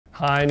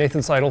Hi,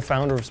 Nathan Seidel,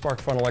 founder of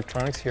SparkPNT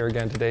Electronics, here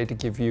again today to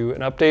give you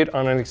an update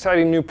on an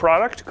exciting new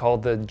product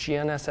called the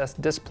GNSS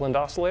Disciplined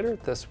Oscillator.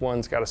 This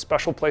one's got a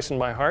special place in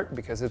my heart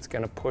because it's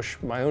going to push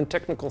my own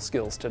technical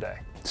skills today.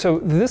 So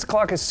this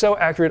clock is so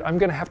accurate, I'm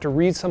going to have to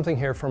read something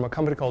here from a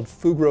company called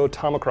Fugro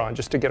Atomicron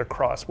just to get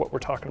across what we're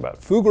talking about.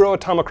 Fugro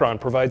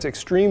Atomicron provides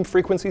extreme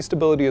frequency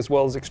stability as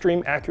well as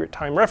extreme accurate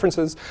time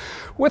references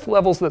with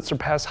levels that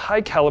surpass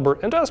high caliber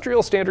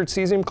industrial standard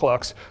cesium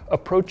clocks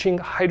approaching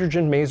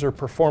hydrogen maser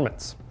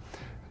performance.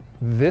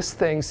 This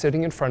thing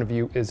sitting in front of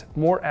you is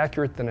more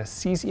accurate than a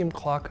cesium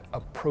clock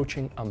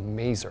approaching a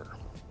maser.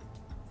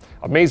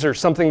 A maser,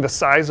 something the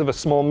size of a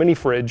small mini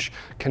fridge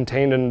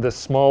contained in this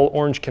small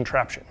orange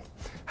contraption.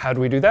 How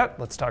do we do that?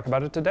 Let's talk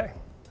about it today.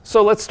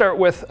 So let's start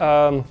with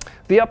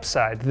the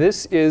upside.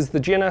 This is the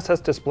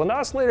GNSS Disciplined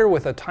Oscillator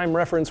with a time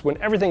reference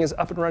when everything is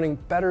up and running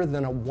better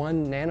than a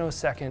 1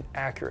 nanosecond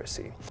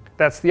accuracy.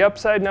 That's the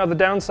upside. Now the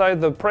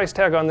downside, the price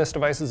tag on this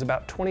device is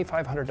about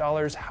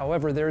 $2,500.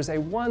 However, there's a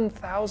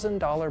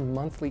 $1,000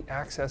 monthly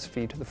access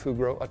fee to the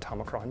Fugro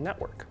Atomicron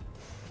network.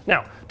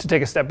 Now, to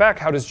take a step back,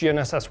 how does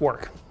GNSS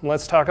work?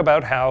 Let's talk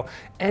about how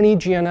any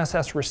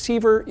GNSS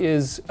receiver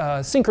is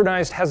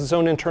synchronized, has its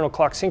own internal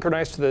clock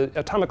synchronized to the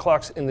atomic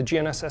clocks in the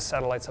GNSS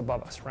satellites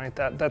above us, right?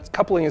 That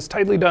coupling is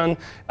tightly done,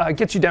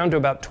 gets you down to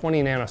about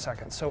 20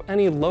 nanoseconds. So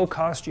any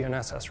low-cost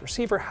GNSS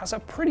receiver has a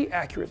pretty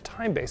accurate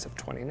time base of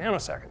 20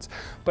 nanoseconds.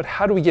 But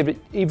how do we give it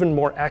even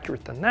more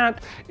accurate than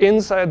that?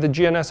 Inside the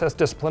GNSS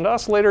Disciplined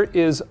Oscillator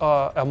is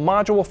a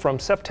module from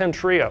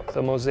Septentrio,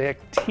 the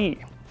mosaic-T.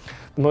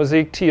 The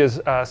mosaic-T is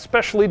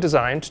specially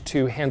designed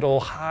to handle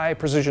high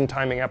precision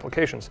timing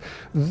applications.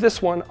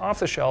 This one,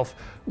 off the shelf,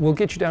 will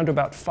get you down to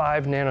about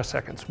 5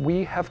 nanoseconds.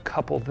 We have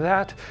coupled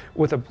that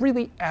with a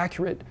really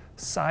accurate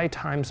psi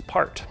times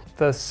part.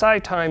 The psi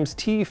times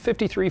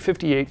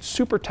T5358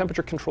 super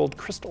temperature controlled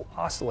crystal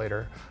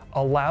oscillator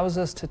allows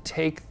us to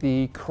take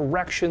the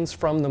corrections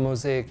from the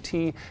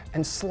mosaic-T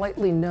and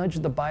slightly nudge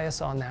the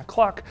bias on that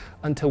clock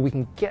until we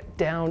can get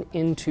down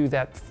into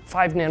that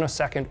 5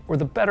 nanosecond or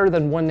the better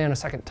than 1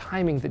 nanosecond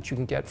timing that you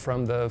can get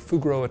from the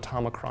Fugro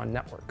Atomicron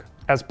network.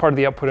 As part of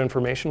the output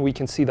information, we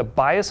can see the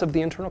bias of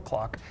the internal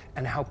clock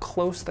and how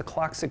close the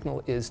clock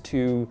signal is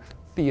to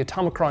the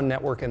Atomicron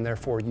network and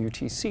therefore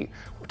UTC.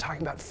 We're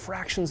talking about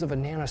fractions of a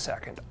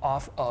nanosecond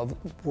off of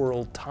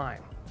world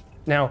time.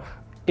 Now,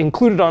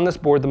 included on this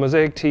board, the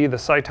mosaic-T, the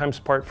psi times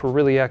part for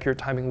really accurate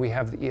timing, we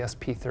have the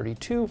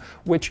ESP32,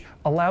 which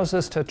allows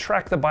us to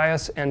track the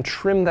bias and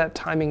trim that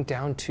timing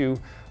down to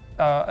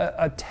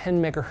a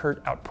 10 megahertz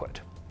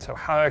output. So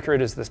how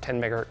accurate is this 10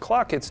 megahertz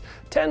clock? It's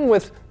 10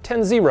 with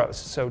 10 zeros,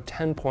 so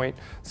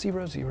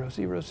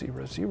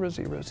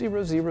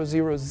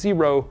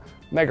 10.00000000000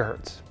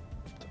 megahertz.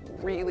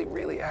 Really,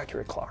 really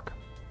accurate clock.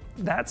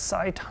 That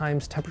psi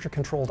times temperature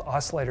controlled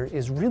oscillator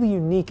is really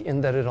unique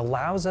in that it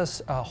allows us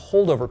a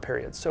holdover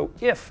period. So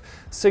if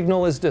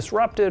signal is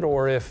disrupted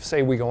or if,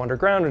 say, we go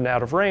underground and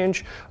out of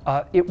range,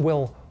 it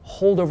will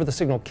hold over the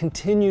signal,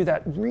 continue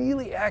that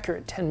really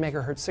accurate 10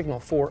 megahertz signal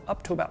for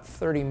up to about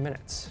 30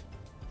 minutes.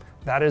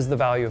 That is the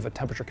value of a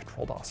temperature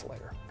controlled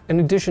oscillator. In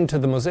addition to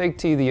the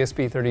mosaic-T, the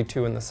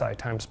ESP32, and the psi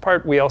times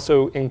part, we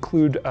also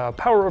include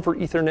power over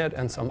Ethernet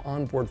and some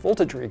onboard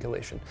voltage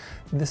regulation.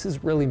 This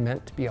is really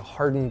meant to be a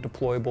hardened,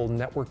 deployable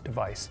network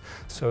device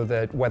so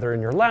that whether in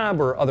your lab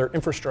or other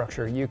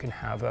infrastructure, you can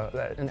have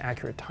an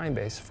accurate time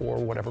base for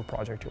whatever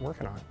project you're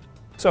working on.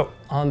 So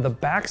on the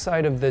back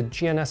side of the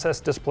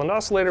GNSS Disciplined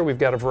Oscillator, we've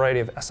got a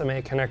variety of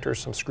SMA connectors,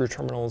 some screw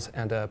terminals,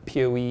 and a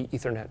PoE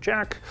Ethernet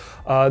jack.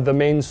 The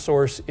main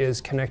source is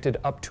connected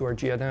up to our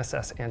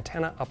GNSS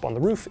antenna up on the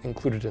roof,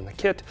 included in the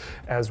kit,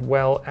 as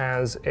well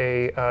as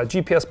a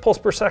GPS pulse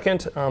per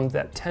second,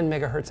 that 10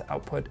 megahertz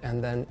output,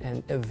 and then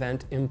an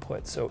event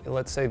input. So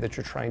let's say that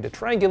you're trying to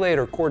triangulate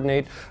or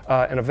coordinate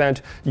an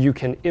event, you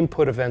can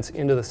input events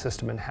into the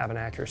system and have an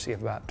accuracy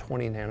of about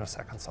 20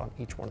 nanoseconds on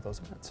each one of those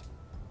events.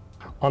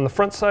 On the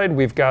front side,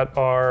 we've got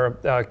our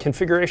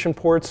configuration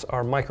ports,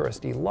 our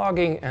microSD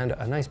logging, and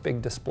a nice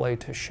big display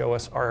to show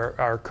us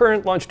our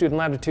current longitude and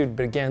latitude.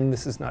 But again,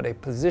 this is not a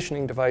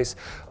positioning device.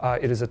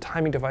 It is a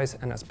timing device,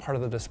 and as part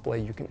of the display,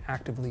 you can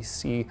actively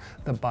see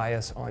the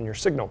bias on your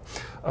signal.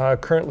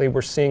 Currently,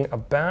 we're seeing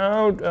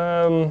about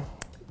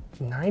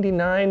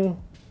 99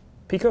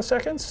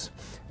 picoseconds.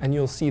 And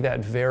you'll see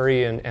that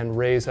vary and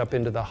raise up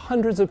into the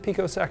hundreds of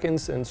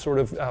picoseconds and sort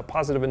of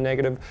positive and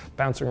negative,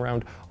 bouncing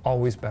around,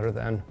 always better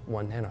than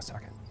 1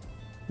 nanosecond.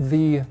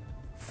 The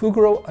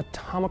Fugro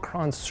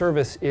Atomicron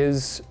service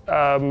is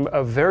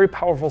a very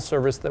powerful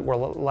service that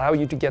will allow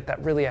you to get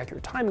that really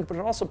accurate timing, but it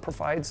also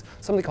provides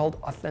something called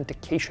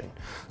authentication.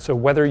 So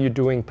whether you're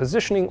doing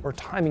positioning or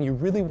timing, you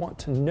really want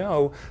to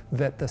know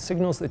that the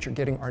signals that you're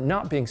getting are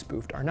not being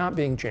spoofed, are not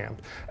being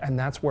jammed, and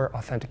that's where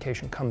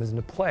authentication comes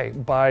into play.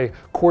 By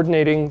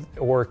coordinating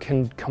or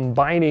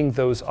combining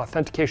those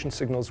authentication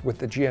signals with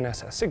the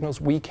GNSS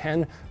signals, we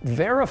can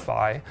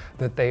verify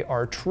that they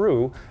are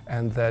true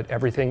and that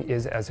everything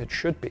is as it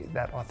should be.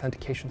 That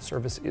authentication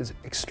service is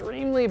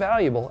extremely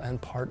valuable and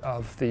part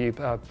of the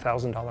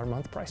 $1,000 a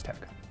month price tag.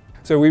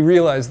 So we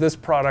realize this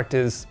product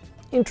is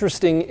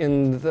interesting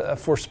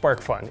for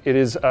SparkFun. It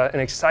is an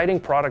exciting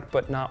product,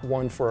 but not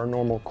one for our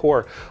normal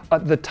core.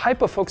 The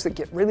type of folks that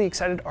get really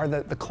excited are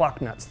the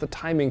clock nuts, the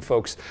timing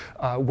folks.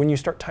 When you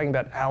start talking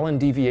about Allen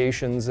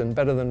deviations and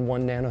better than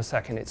 1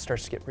 nanosecond, it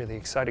starts to get really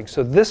exciting.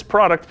 So this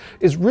product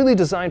is really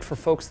designed for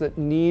folks that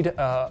need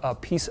a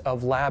piece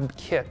of lab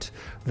kit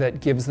that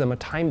gives them a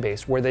time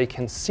base where they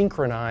can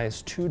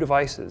synchronize 2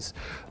 devices.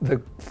 The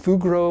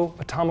Fugro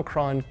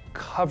Atomicron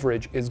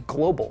coverage is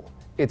global.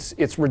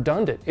 It's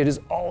redundant. It is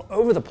all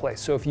over the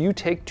place. So if you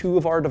take 2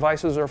 of our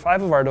devices or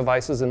 5 of our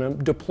devices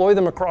and deploy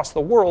them across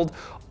the world,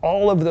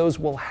 all of those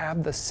will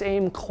have the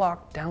same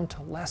clock down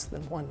to less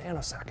than 1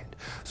 nanosecond.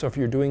 So if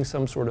you're doing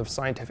some sort of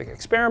scientific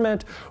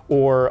experiment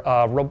or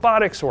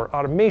robotics or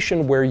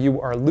automation where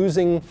you are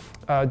losing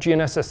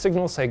GNSS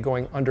signals, say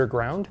going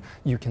underground,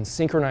 you can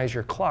synchronize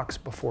your clocks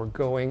before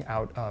going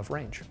out of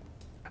range.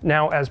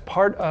 Now, as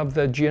part of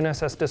the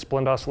GNSS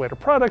Disciplined Oscillator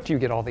product, you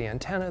get all the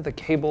antenna, the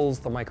cables,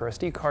 the micro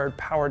SD card,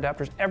 power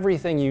adapters,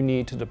 everything you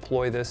need to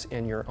deploy this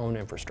in your own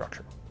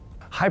infrastructure.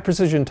 High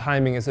precision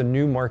timing is a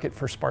new market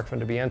for SparkFun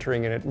to be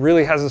entering, and it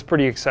really has us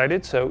pretty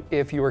excited. So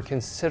if you are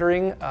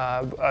considering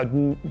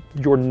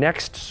your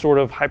next sort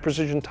of high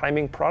precision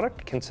timing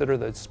product, consider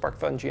the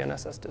SparkFun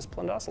GNSS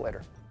Disciplined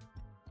Oscillator.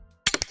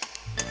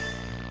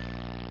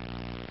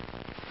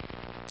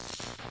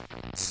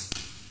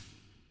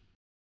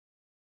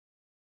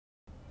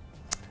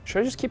 Should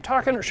I just keep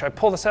talking, or should I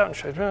pull this out and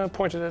should I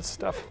point it at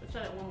stuff?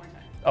 Try it one more time.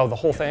 Oh, the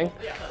whole thing?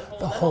 Yeah,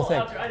 the whole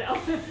thing. Outro, I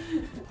know.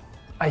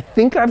 I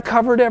think I've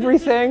covered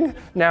everything.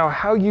 Now,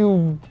 how'd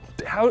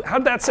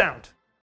that sound?